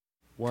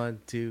1,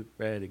 2,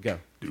 ready, go.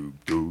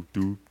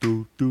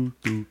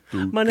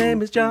 My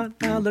name is John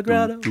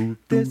Allegretto.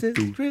 This is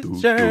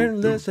Christian.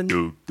 Listen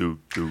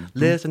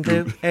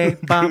to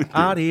A-Bomb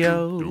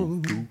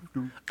Audio.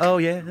 Oh,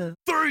 yeah.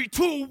 3,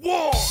 2,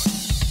 1.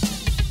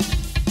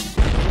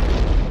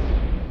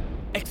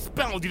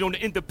 Expounding on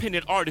the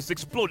independent artists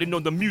exploding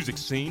on the music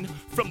scene.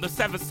 From the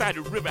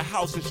seven-sided river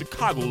house in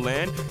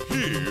Chicagoland,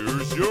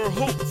 here's your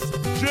host,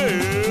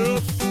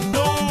 Jeff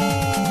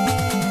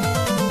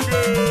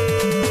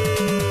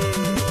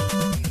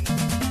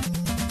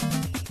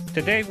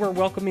Today we're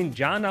welcoming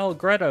John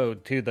Allegretto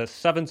to the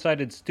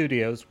Seven-Sided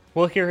Studios.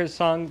 We'll hear his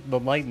song, The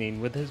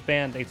Lightning, with his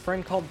band, A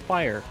Friend Called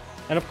Fire.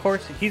 And of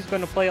course, he's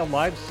going to play a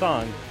live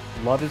song,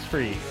 Love is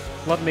Free.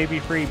 Love may be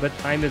free, but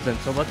time isn't,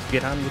 so let's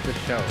get on with the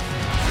show.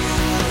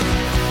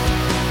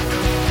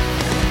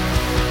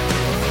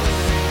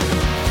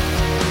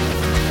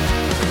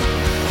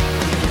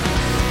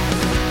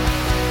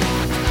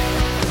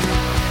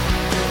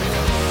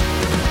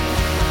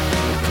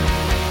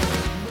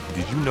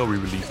 We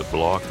release a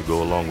blog to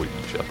go along with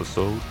each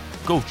episode.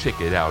 Go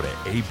check it out at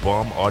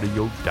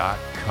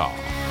abomaudio.com.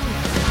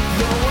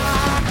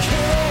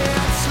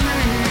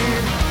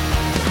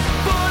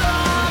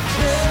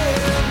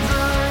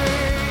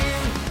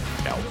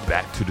 Now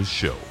back to the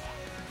show.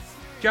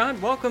 John,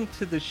 welcome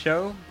to the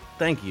show.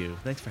 Thank you.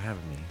 Thanks for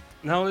having me.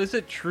 Now, is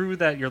it true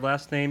that your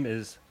last name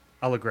is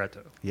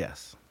Allegretto?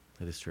 Yes,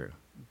 it is true.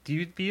 Do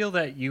you feel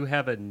that you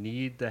have a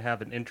need to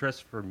have an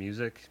interest for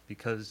music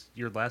because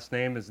your last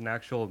name is an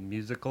actual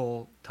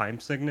musical time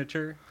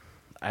signature?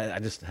 I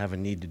just have a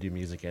need to do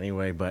music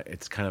anyway, but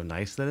it's kind of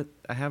nice that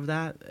I have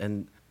that.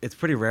 And it's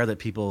pretty rare that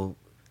people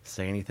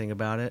say anything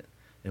about it.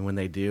 And when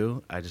they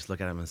do, I just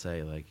look at them and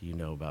say, like, you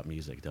know about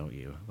music, don't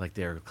you? Like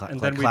they're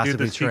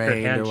classically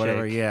trained or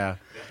whatever. Yeah.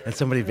 And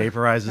somebody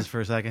vaporizes for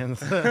a second.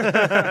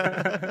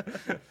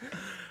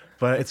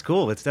 But it's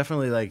cool. It's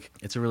definitely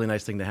it's a really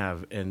nice thing to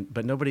have.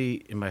 But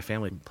nobody in my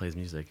family plays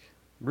music.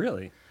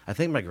 Really? I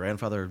think my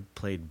grandfather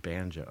played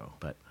banjo,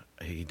 but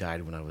he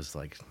died when I was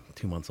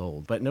 2 months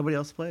old. But nobody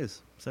else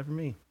plays except for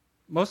me.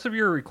 Most of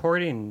your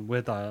recording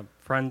with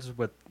friends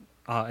with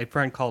A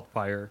Friend Called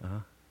Fire.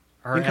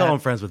 You can call them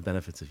friends with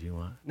benefits if you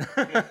want.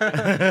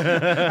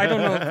 I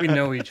don't know if we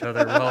know each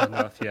other well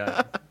enough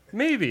yet.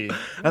 Maybe.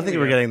 I think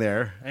we're getting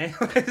there.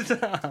 Anyways,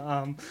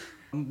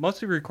 most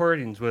of your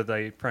recordings with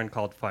A Friend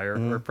Called Fire,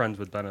 or Friends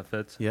with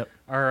Benefits,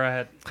 are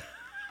at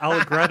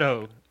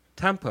Allegretto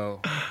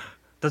Tempo.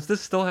 Does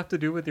this still have to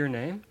do with your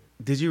name?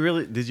 Did you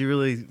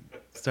really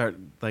start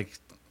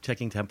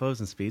checking tempos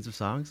and speeds of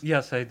songs?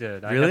 Yes, I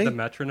did. Really? I had the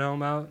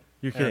metronome out.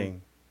 You're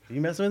kidding. Are you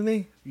messing with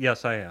me?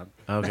 Yes, I am.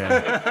 Okay.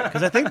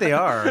 Because I think they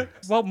are.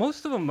 Well,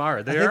 most of them are.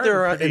 I think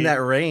they're in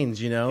that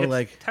range,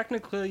 It's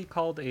technically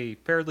called a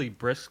fairly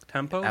brisk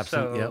tempo,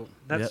 so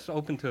that's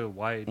open to a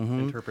wide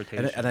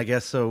interpretation. And I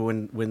guess so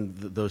when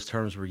those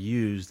terms were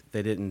used,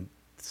 they didn't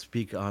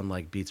speak on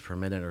beats per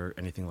minute or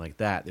anything like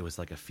that. It was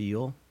a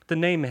feel. The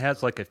name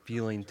has a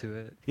feeling to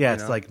it. Yeah,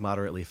 it's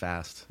moderately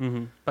fast.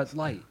 Mm-hmm. But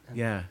light.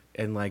 Yeah,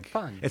 and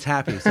fun. It's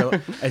happy. So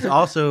it's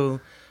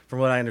also... From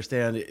what I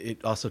understand,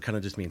 it also kind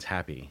of just means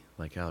happy.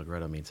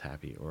 Allegretto means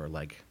happy or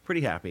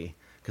pretty happy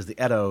because the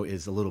etto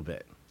is a little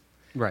bit.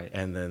 Right.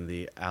 And then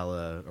the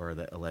alla or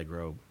the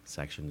allegro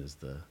section is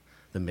the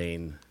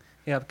main.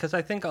 Yeah, because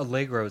I think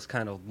allegro is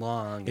kind of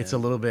long. It's a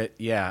little bit,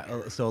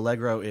 yeah. So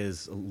allegro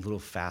is a little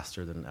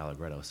faster than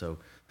allegretto. So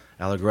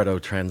allegretto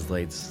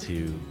translates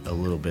to a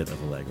little bit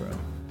of allegro.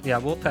 Yeah,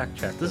 we'll fact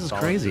check. This is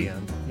crazy.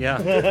 Yeah.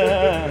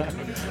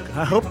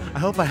 I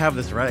hope I have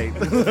this right.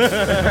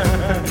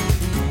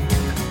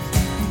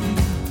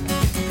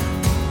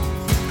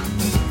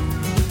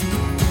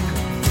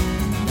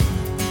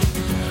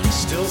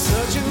 Still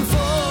searching for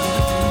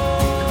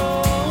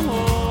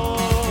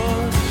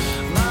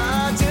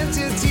my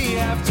identity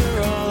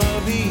after all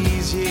of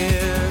these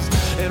years.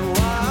 And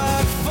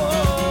what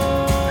for?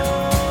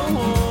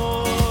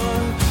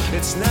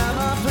 It's not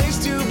my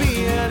place to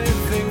be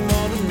anything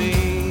more than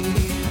me.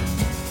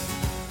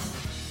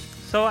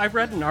 So I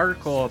read an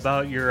article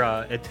about your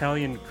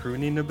Italian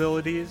crooning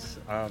abilities.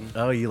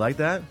 Oh, you like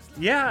that?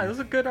 Yeah, it was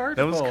a good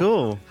article. That was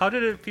cool. How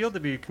did it feel to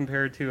be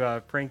compared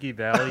to Frankie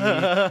Valli,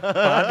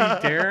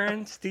 Bobby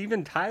Darin,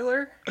 Steven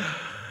Tyler?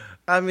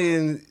 I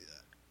mean,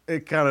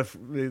 it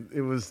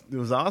was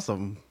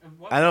awesome.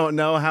 I don't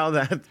know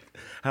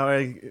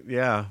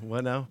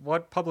what now?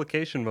 What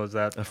publication was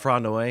that? Fra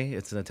Noi.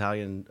 It's an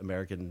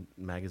Italian-American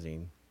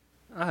magazine.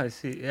 I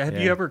see. Have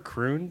you ever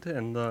crooned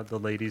and the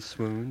ladies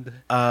swooned?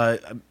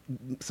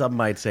 Some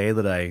might say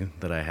that I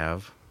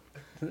have,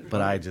 but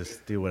I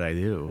just do what I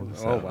do.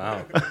 So. Oh,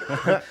 wow.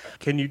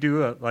 Can you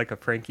do a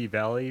Frankie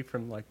Valli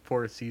from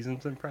Four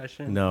Seasons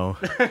impression? No.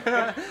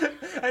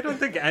 I don't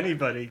think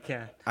anybody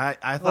can.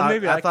 I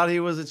thought he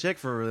was a chick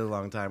for a really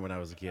long time when I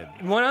was a kid.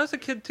 When I was a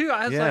kid, too,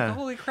 I was like,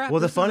 holy crap.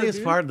 Well, the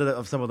funniest part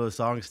of some of those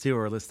songs, too,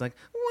 are this walk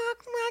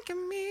like a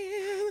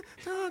man,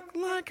 talk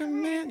like a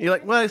man. You're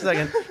like, wait a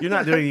second. You're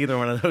not doing either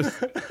one of those.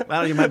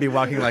 Well, you might be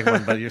walking like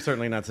one, but you're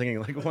certainly not singing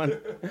like one.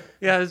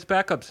 Yeah, his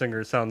backup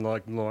singers sound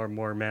like more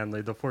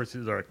manly. The Four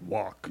Seasons are like,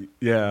 walk.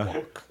 Yeah.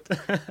 Walk.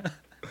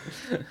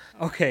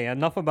 Okay,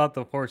 enough about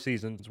the Four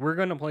Seasons. We're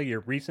going to play your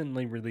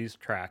recently released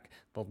track,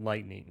 The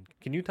Lightning.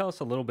 Can you tell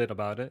us a little bit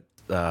about it?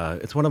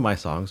 It's one of my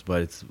songs,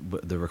 but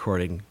the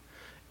recording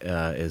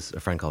is A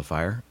Friend Called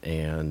Fire,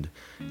 and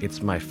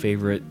it's my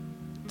favorite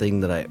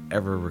thing that I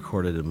ever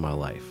recorded in my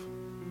life.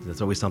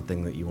 There's always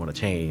something that you want to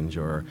change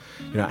or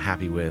you're not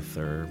happy with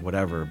or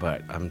whatever,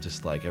 but I'm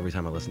just like, every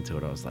time I listen to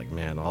it, I was like,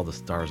 man, all the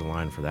stars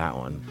aligned for that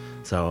one.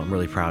 So I'm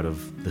really proud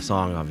of the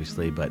song,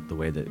 obviously, but the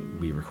way that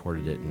we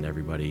recorded it and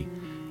everybody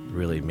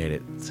really made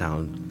it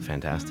sound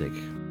fantastic.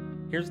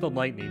 Here's The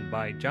Lightning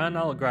by John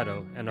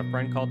Allegretto and A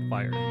Friend Called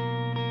Fire.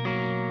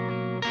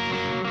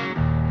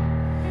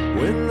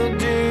 When the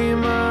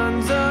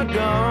demons are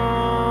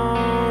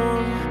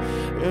gone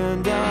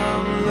and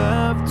I'm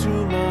left to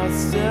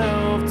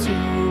myself to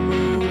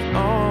move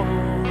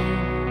on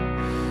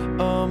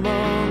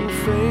among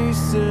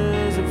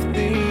faces of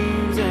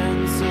thieves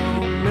and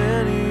so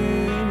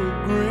many who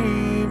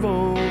grieve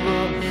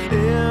over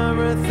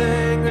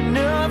everything or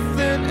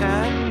nothing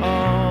at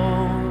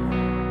all.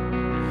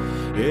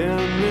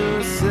 And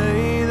to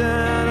say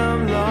that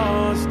I'm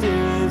lost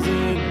is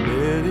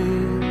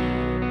admitting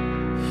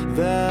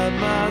that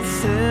my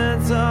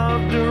sense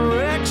of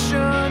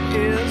direction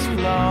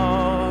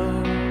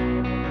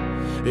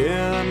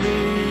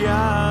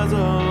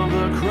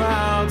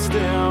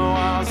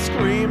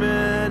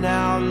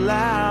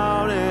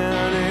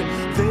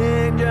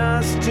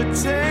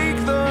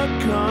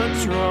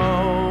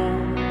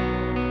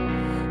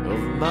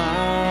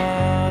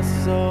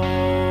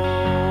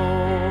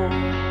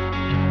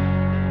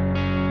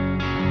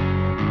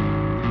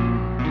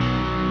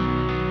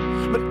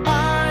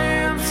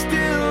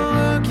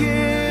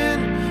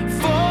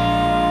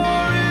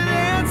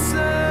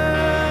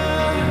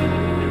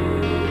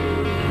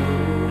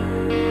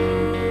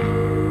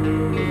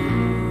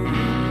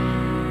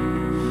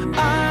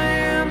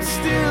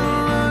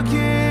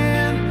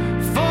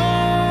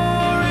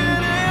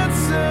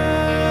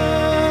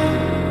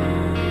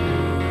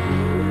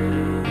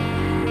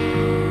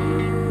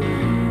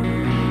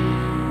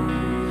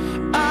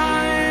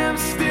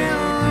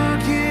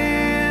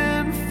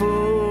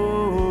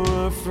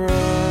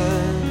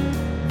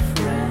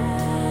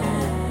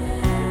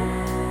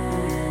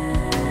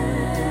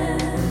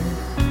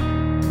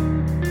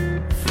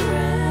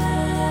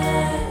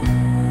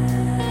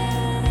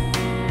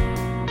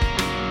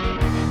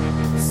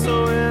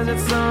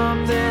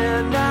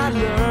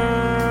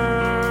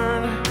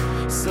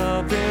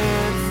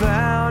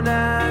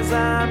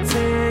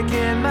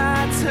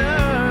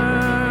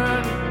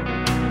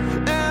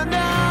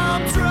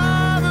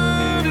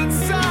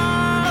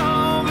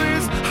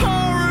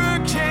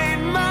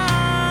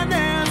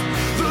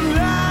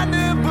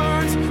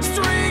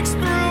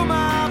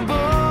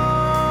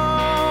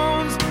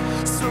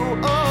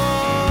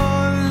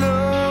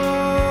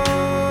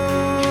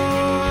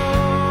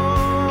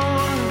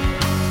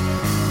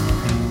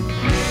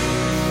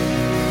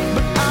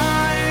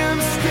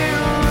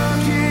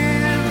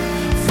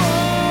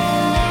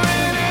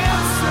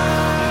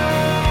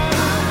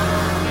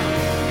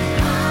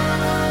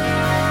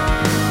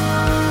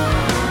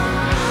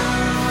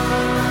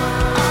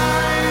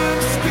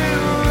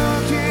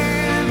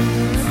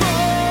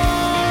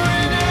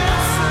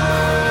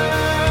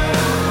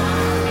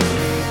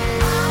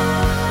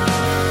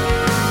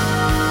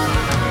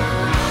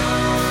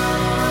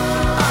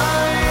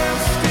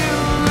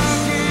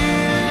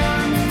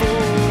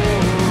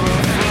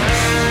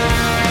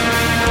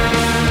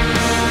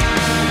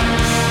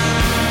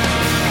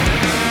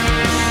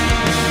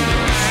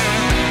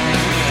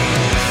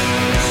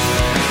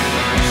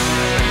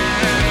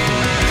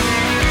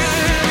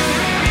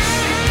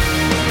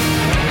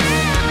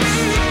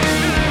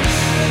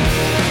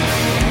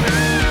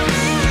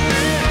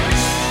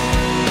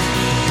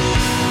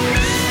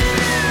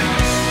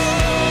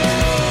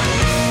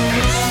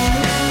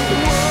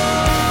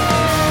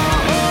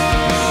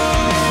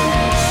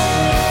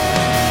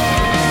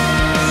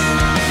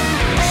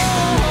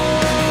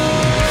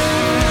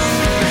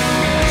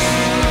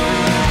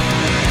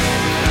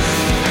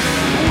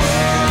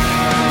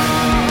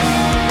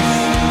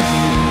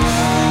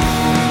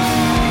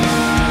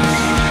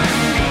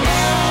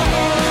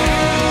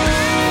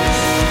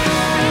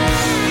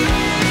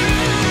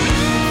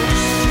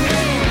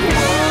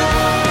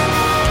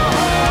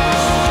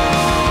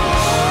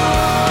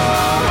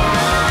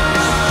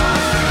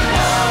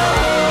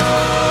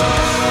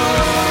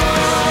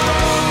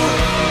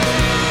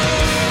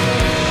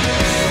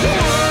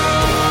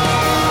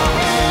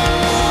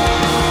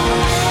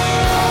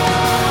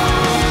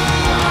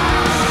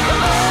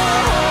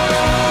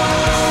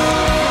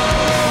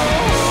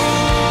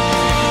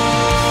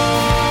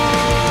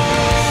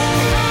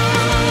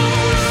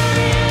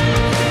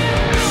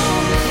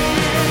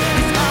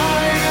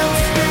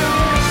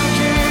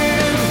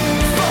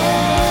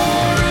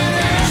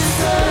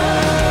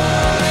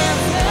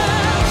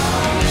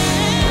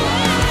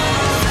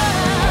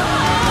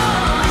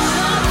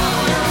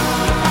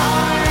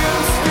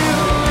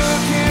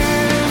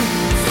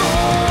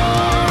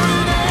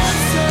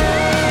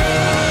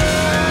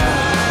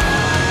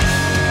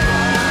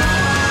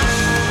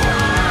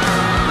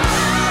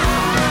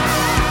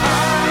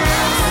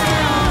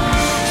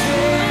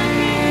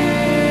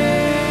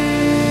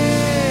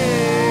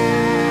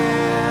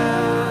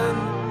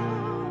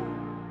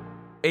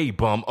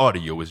A-Bomb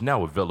Audio is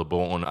now available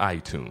on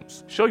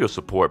iTunes. Show your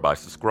support by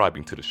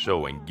subscribing to the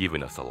show and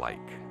giving us a like.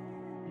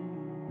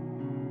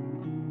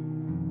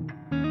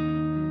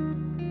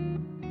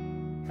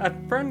 A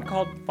Friend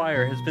Called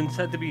Fire has been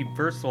said to be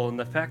versatile in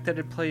the fact that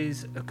it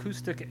plays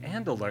acoustic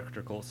and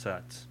electrical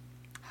sets.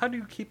 How do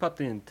you keep up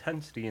the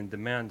intensity and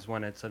demands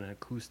when it's an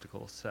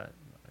acoustical set?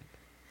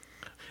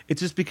 It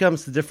just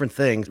becomes the different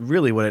things.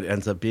 Really what it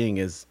ends up being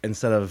is,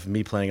 instead of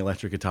me playing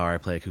electric guitar, I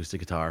play acoustic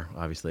guitar,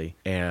 obviously,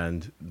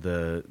 and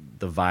the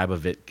vibe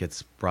of it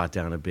gets brought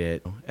down a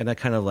bit. And I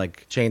kind of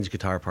like change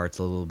guitar parts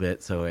a little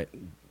bit so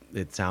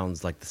it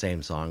sounds like the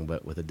same song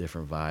but with a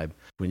different vibe.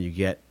 When you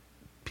get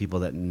people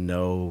that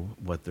know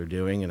what they're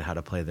doing and how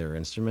to play their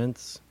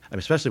instruments, I mean,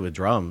 especially with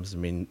drums, I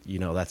mean,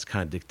 that's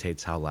kind of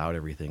dictates how loud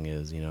everything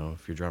is.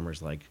 If your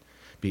drummer's like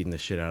beating the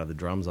shit out of the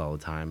drums all the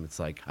time, it's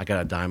like I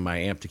gotta dime my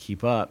amp to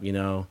keep up,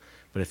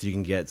 but if you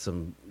can get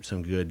some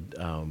good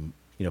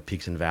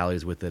peaks and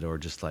valleys with it, or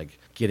just like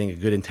getting a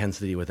good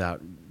intensity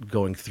without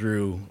going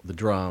through the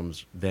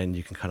drums, then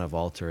you can kind of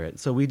alter it.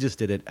 So we just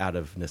did it out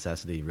of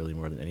necessity, really,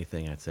 more than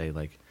anything. I'd say,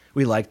 like,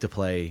 we like to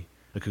play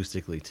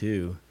acoustically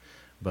too,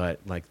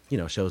 but like,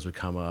 shows would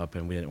come up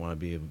and we didn't want to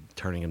be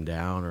turning them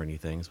down or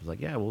anything, so it was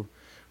like, yeah, we'll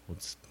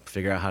just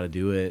figure out how to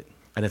do it.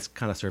 And it's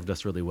kind of served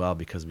us really well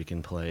because we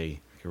can play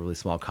a really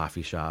small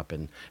coffee shop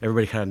and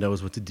everybody kind of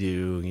knows what to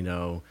do.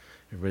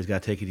 Everybody's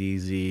got to take it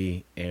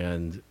easy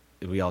and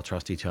we all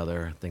trust each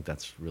other. I think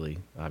that's really,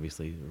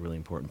 obviously, a really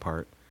important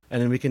part.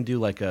 And then we can do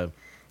like a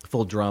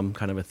full drum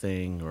kind of a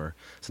thing, or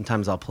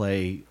sometimes I'll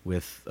play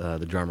with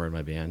the drummer in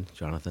my band,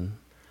 Jonathan.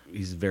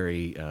 He's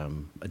very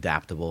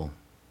adaptable,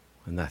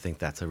 and I think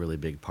that's a really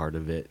big part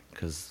of it,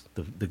 because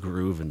the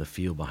groove and the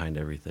feel behind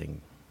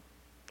everything,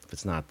 if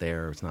it's not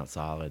there, it's not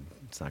solid,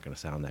 it's not going to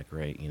sound that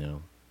great,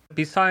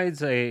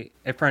 Besides a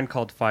Friend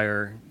Called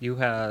Fire, you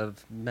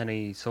have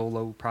many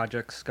solo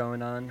projects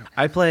going on?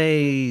 I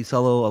play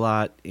solo a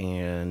lot,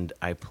 and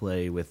I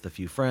play with a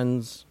few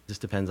friends. Just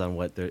depends on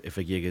if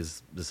a gig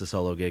is just a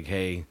solo gig.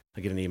 Hey,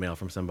 I get an email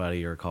from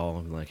somebody or a call,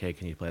 and like, hey,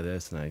 can you play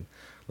this? And I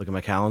look at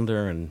my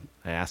calendar, and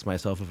I ask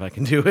myself if I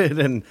can do it,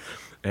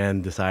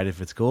 and decide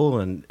if it's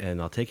cool,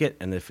 and I'll take it.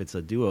 And if it's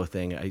a duo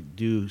thing, I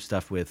do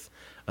stuff with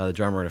the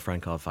drummer in A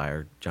Friend Called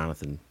Fire,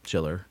 Jonathan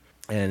Schiller,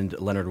 and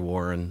Leonard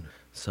Warren.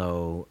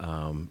 So,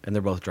 and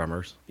they're both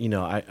drummers.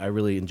 I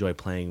really enjoy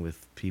playing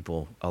with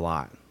people a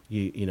lot.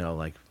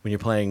 Like when you're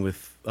playing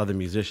with other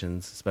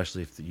musicians,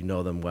 especially if you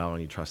know them well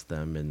and you trust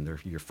them and they're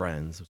your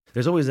friends,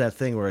 there's always that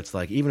thing where it's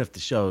like, even if the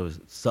show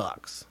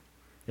sucks,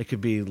 it could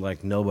be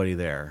like nobody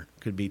there,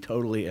 it could be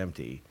totally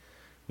empty,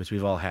 which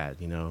we've all had,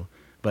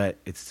 but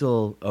it's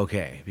still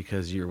okay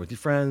because you're with your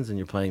friends and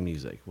you're playing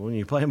music. When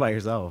you're playing by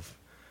yourself,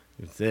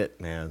 it's it,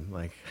 man.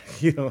 Like,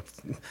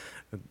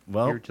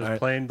 well, you're just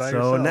playing by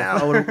yourself. So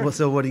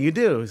now, what do you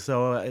do?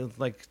 So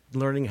like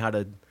learning how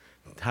to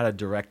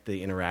direct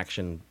the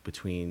interaction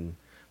between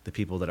the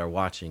people that are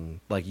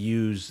watching, like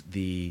use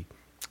the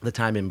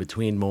time in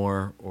between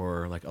more,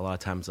 or like a lot of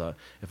times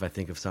if I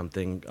think of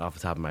something off the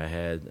top of my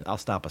head, I'll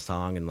stop a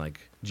song and like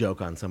joke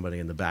on somebody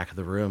in the back of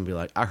the room and be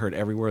like, I heard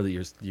every word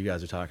that you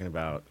guys are talking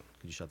about.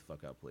 Could you shut the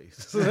fuck up, please?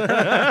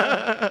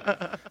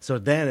 So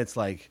then it's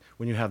like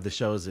when you have the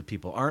shows that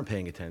people aren't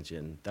paying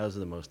attention, those are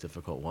the most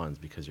difficult ones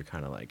because you're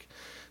kind of like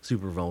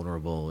super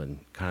vulnerable and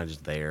kind of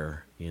just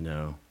there,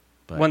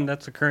 But when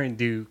that's occurring,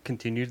 do you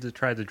continue to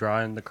try to draw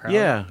in the crowd?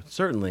 Yeah,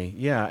 certainly.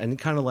 Yeah, and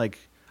kind of like,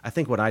 I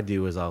think what I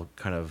do is I'll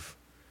kind of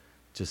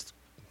just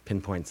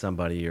pinpoint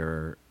somebody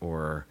or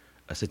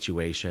a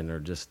situation,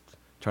 or just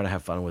try to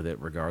have fun with it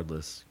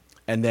regardless.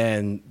 And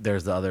then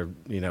there's the other,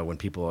 when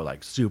people are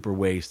like super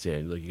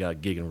wasted, like you got a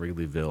gig in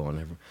Wrigleyville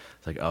and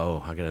it's like,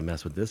 oh, I got to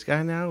mess with this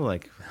guy now?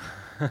 Like,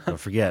 don't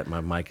forget, my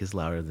mic is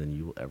louder than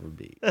you will ever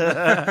be.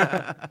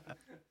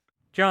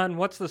 John,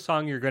 what's the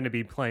song you're going to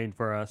be playing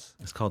for us?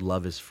 It's called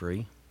Love is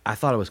Free. I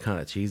thought it was kind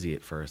of cheesy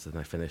at first, and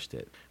I finished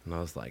it. And I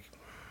was like,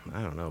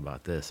 I don't know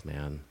about this,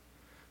 man.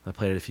 I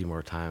played it a few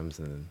more times,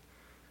 and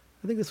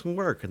I think this can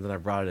work. And then I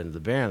brought it into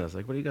the band. I was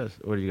like, what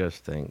do you guys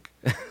think?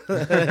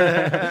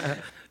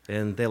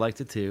 And they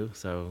liked it too,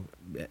 so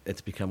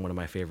it's become one of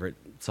my favorite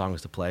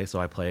songs to play. So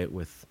I play it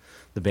with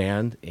the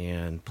band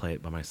and play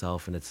it by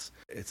myself, and it's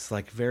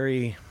like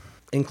very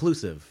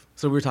inclusive.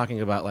 So we were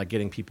talking about like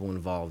getting people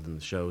involved in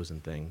the shows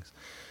and things,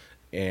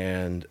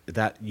 and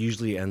that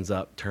usually ends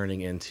up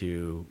turning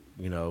into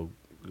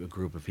a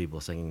group of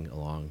people singing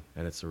along,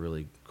 and it's a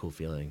really cool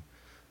feeling.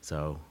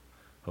 So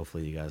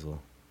hopefully you guys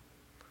will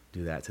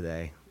do that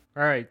today.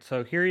 All right,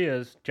 so here he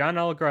is, John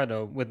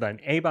Allegretto, with an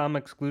A-Bomb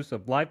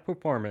exclusive live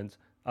performance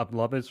of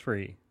Love is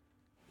Free.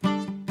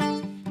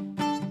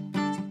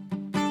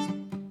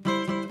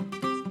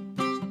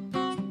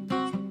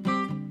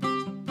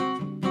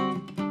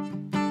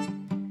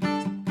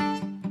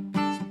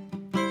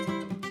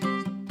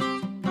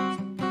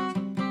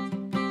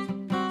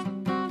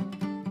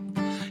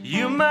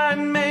 You might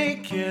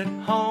make it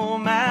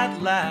home at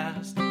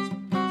last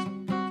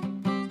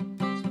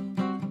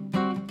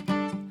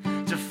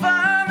to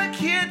find the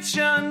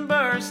kitchen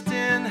burst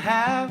in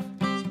half.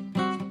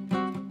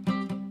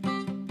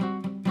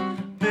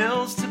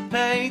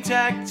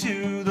 paycheck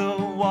to the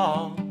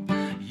wall.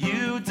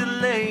 You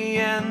delay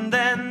and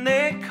then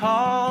they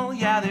call.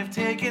 Yeah, they've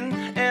taken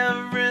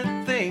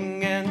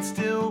everything and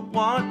still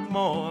want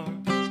more.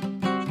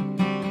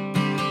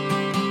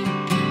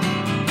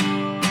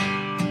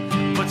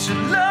 But your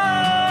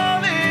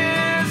love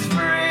is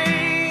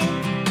free.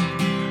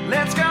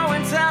 Let's go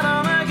and tell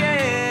them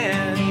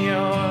again.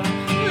 Your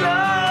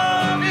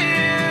love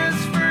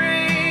is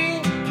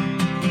free.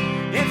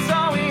 It's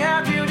all we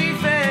have to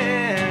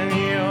defend.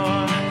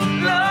 Your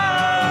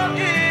love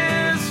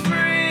is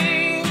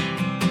free.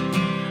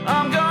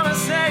 I'm gonna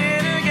say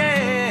it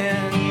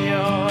again.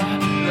 Your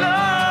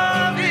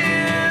love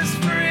is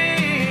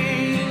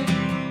free.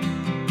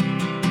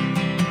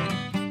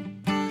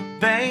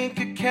 Bank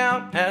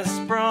account has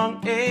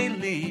sprung a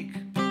leak.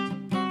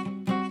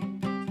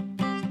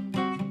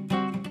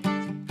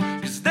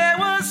 'Cause there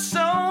was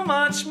so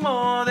much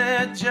more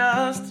than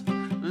just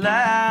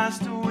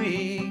last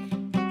week.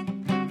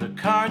 The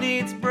car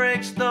needs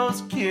brakes,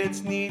 those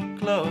kids need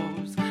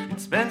clothes,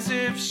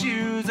 expensive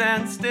shoes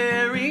and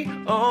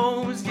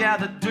stereos. Yeah,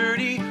 the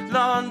dirty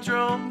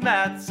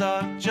laundromats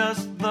are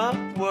just the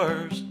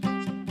worst.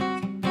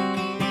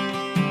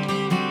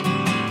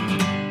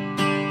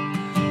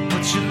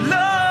 But your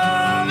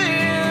love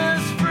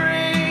is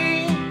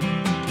free.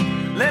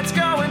 Let's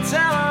go and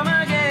tell them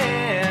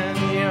again.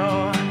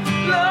 Your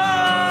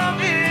love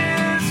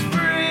is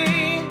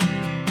free.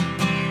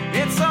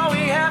 It's all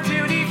we have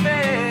to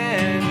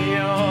defend.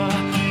 Your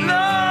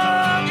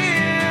love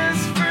is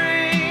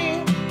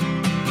free.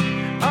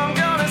 I'm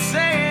gonna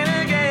say it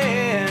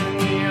again.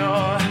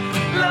 Your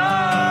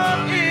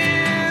love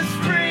is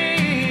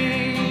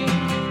free.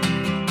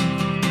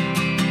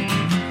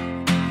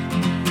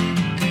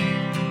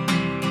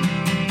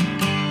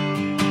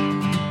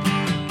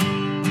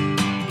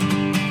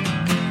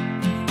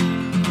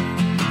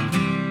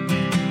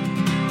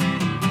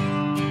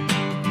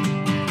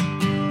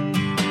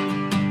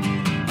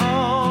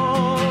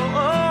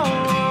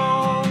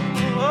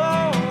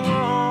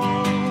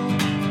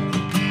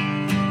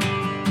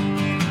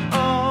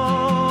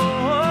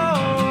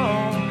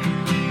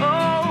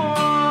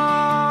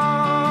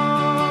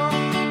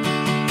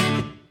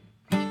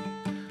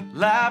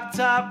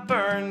 Laptop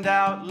burned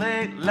out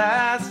late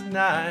last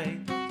night.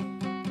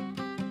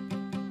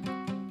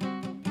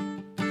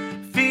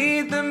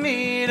 Feed the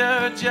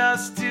meter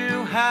just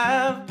to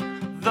have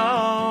the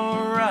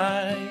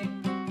right.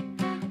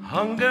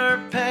 Hunger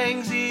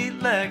pangs,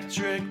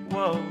 electric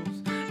woes,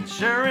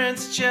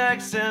 insurance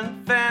checks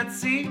and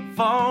fancy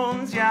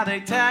phones. Yeah,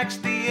 they tax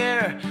the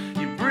air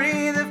you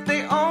breathe if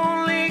they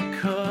only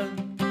could.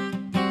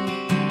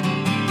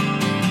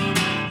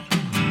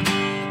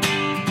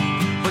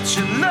 But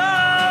your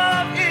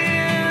love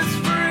is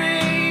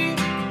free.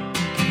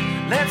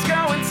 Let's go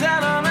and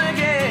tell them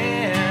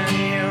again.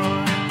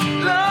 Your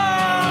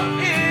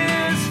love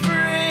is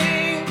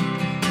free.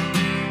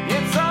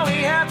 It's all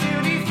we have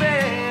to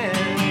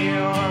defend.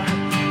 Your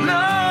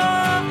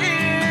love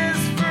is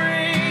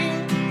free.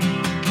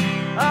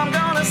 I'm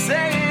gonna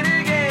say it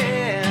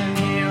again.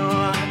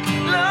 Your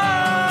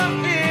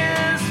love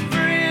is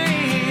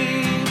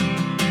free.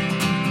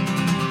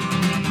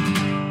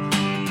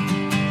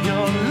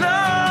 Your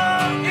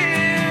love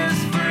is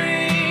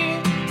free.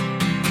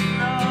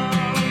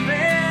 Love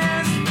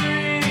is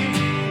free.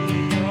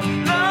 Your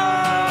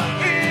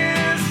love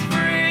is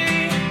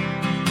free.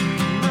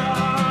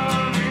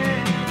 Love is free.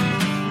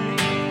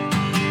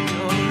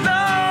 Your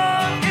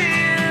love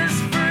is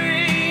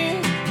free.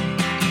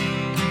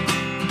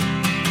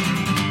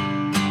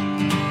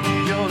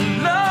 Your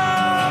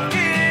love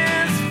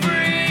is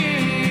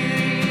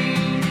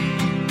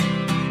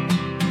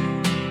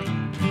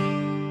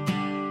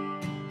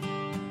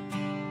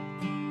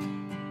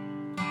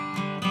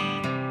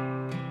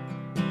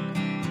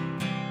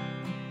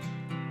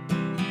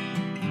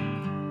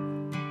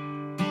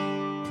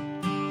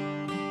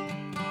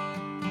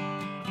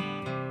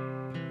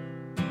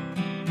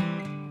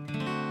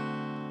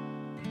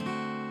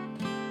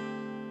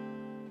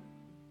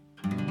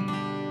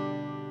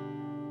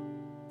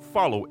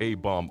Follow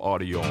A-Bomb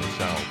Audio on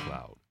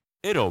SoundCloud.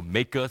 It'll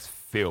make us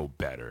feel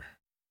better.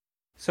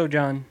 So,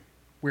 John,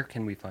 where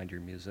can we find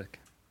your music?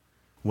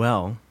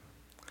 Well,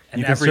 And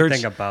you can everything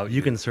search, about you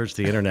you. can search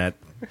the internet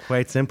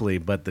quite simply,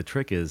 but the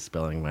trick is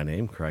spelling my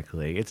name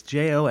correctly. It's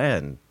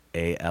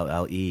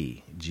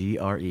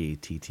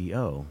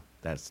JONALLEGRETTO.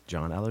 That's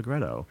John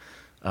Allegretto.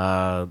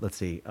 Let's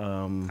see.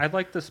 I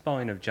like the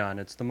spelling of John.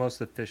 It's the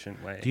most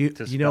efficient way Do you,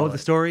 to you know spell what the it.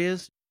 story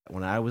is?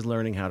 When I was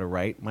learning how to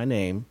write my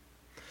name,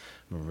 I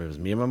remember it was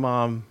me and my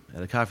mom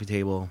at a coffee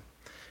table,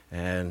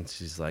 and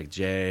she's like,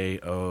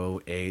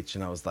 J-O-H,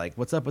 and I was like,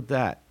 what's up with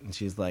that? And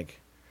she's like,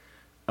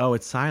 oh,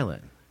 it's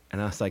silent. And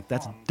I was like,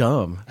 that's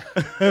dumb.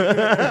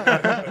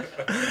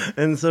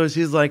 And so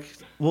she's like,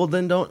 well,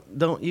 then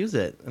don't use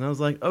it. And I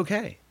was like,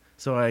 okay.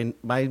 So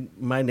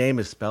my name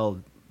is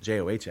spelled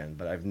J-O-H-N,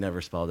 but I've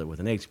never spelled it with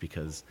an H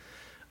because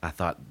I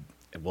thought,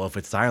 well, if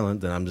it's silent,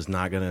 then I'm just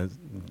not going to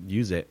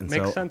use it. And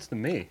Makes so sense to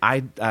me.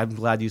 I'm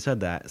glad you said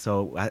that.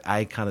 So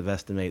I kind of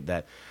estimate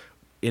that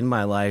in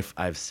my life,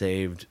 I've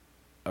saved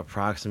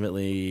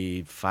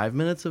approximately 5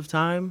 minutes of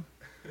time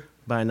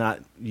by not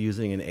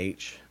using an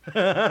H.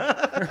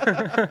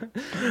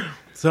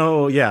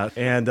 So, yeah.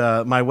 And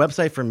my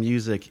website for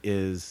music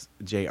is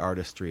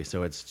JArtistry.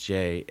 So it's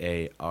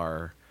JARTISTRY,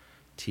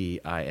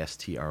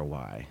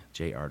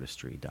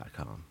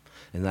 JArtistry.com.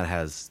 And that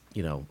has,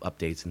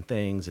 updates and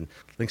things and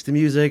links to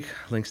music,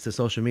 links to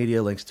social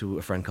media, links to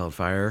A Friend Called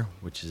Fire,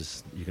 which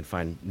is, you can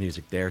find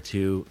music there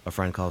too,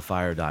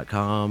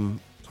 afriendcalledfire.com.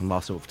 I'm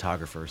also a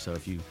photographer, so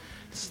if you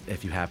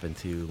happen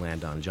to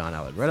land on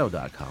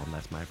johnallegretto.com,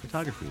 that's my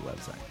photography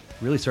website.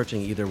 Really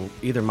searching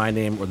either my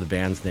name or the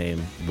band's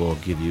name will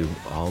give you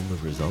all the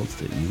results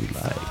that you would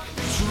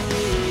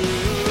like.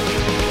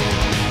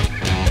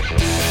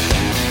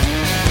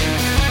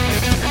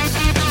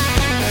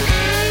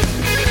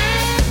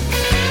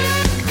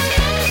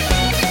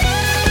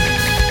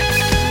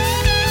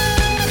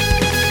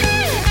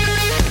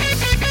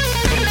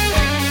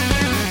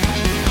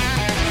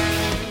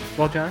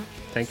 Well, John,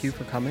 thank you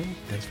for coming.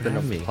 Thanks for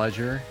having me. me.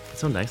 Pleasure.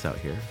 It's so nice out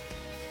here.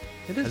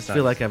 It I is just nice.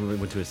 feel like I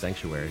went to a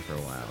sanctuary for a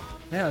while.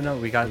 Yeah, no,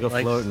 we got Go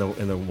float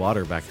in the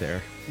water back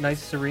there.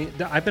 nice serene.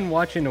 I've been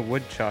watching a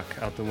woodchuck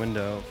out the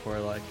window for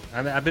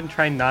I've been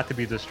trying not to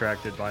be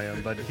distracted by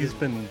him, but he's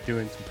been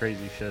doing some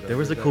crazy shit. There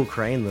was a cool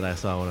crane that I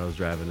saw when I was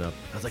driving up.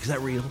 I was like, is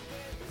that real?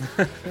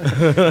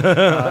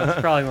 It's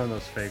probably one of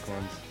those fake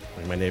ones.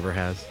 Like my neighbor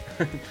has.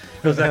 It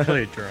was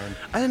actually a drone.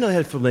 I didn't know they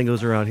had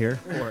flamingos around here.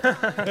 We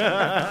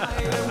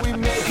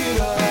make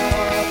it up.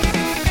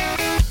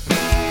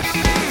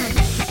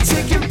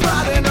 Taking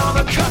pride in all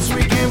the cuts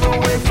we give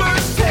away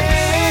firsthand.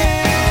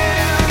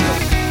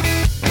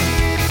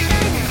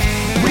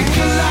 We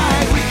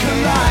collide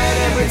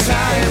every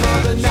time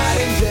on the night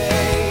and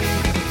day.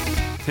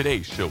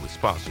 Today's show is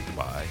sponsored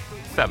by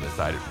Seven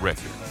Sided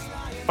Records.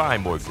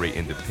 Find more great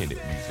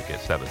independent music at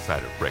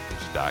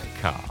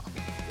sevensidedrecords.com.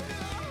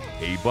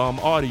 A-Bomb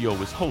Audio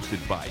is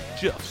hosted by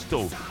Jeff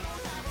Stover.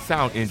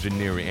 Sound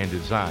engineering and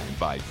design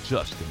by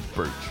Justin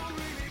Bircher.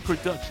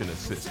 Production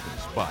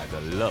assistance by the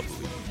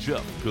lovely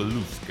Jeff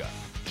Galuska.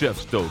 Jeff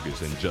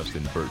Stogers and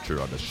Justin Bircher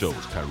are the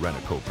show's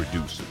tyrannical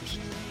producers.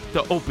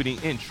 The opening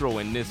intro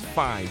and this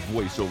fine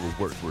voiceover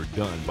work were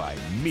done by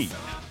me,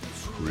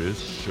 Chris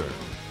Sherman.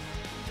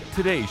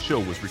 Today's show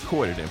was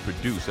recorded and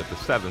produced at the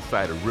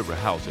Seven-Sided River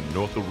House in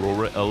North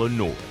Aurora,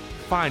 Illinois.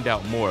 Find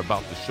out more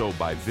about the show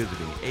by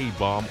visiting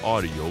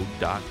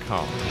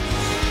abombaudio.com.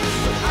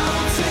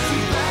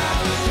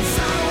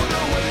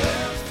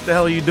 What the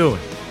hell are you doing?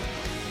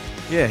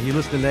 Yeah, you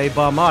listening to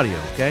A-Bomb Audio,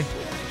 okay?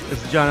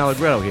 This is John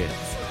Allegretto here.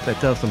 So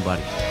tell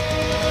somebody.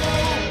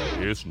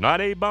 It's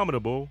not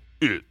abominable,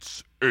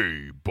 it's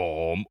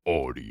A-Bomb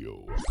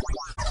Audio.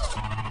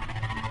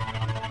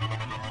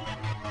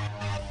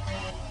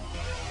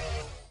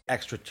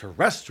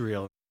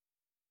 Extraterrestrial.